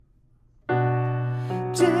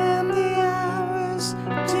Dim the hours,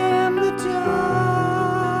 dim the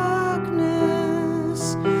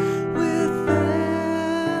darkness. With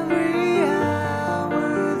every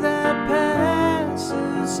hour that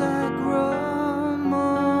passes, I grow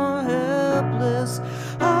more helpless.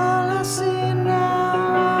 All I see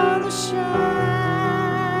now are the shadows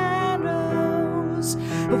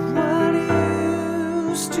of what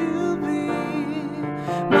used to be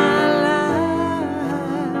my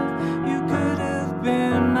life. You could have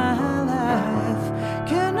been my life.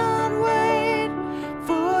 Cannot wait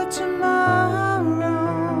for tomorrow.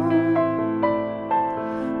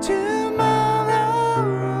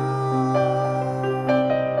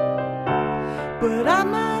 But I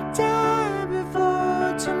might die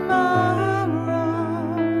before tomorrow.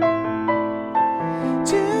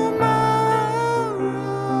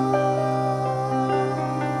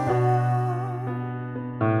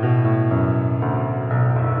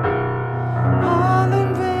 All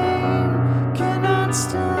in vain, cannot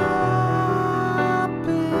stop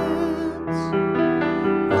it.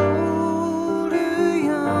 Older,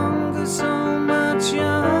 younger, so much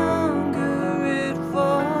younger, it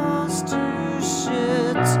falls to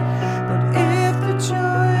shit. But if the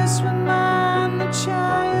choice were mine, the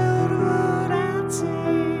child would I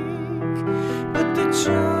take. But the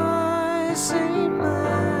choice ain't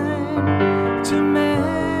mine to make.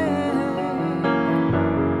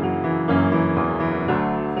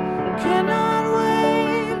 Cannot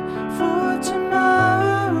wait for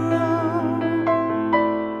tomorrow.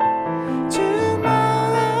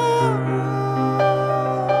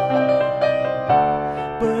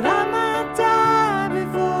 But I might die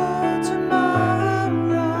before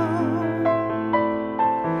tomorrow.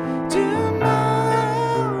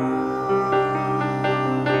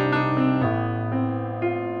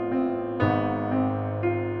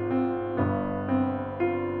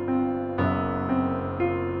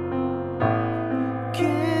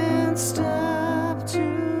 Can't stop to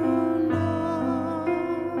know.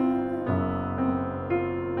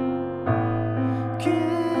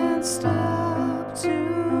 Can't stop to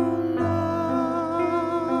know.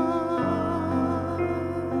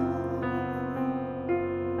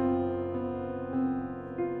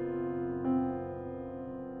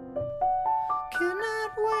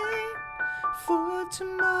 Cannot wait for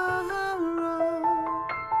tomorrow.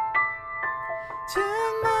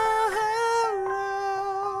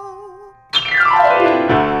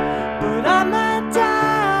 But I might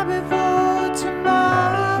die before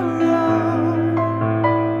tomorrow.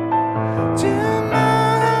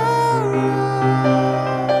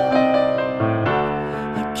 I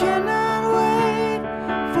cannot wait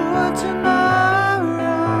for tomorrow.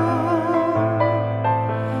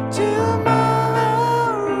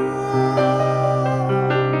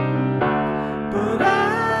 But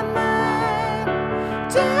I might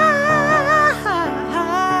die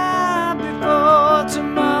before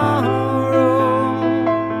tomorrow.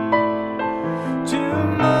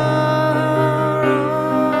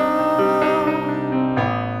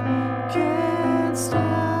 Can't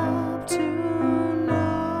stop to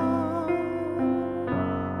know.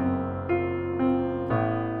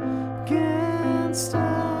 Can't stop.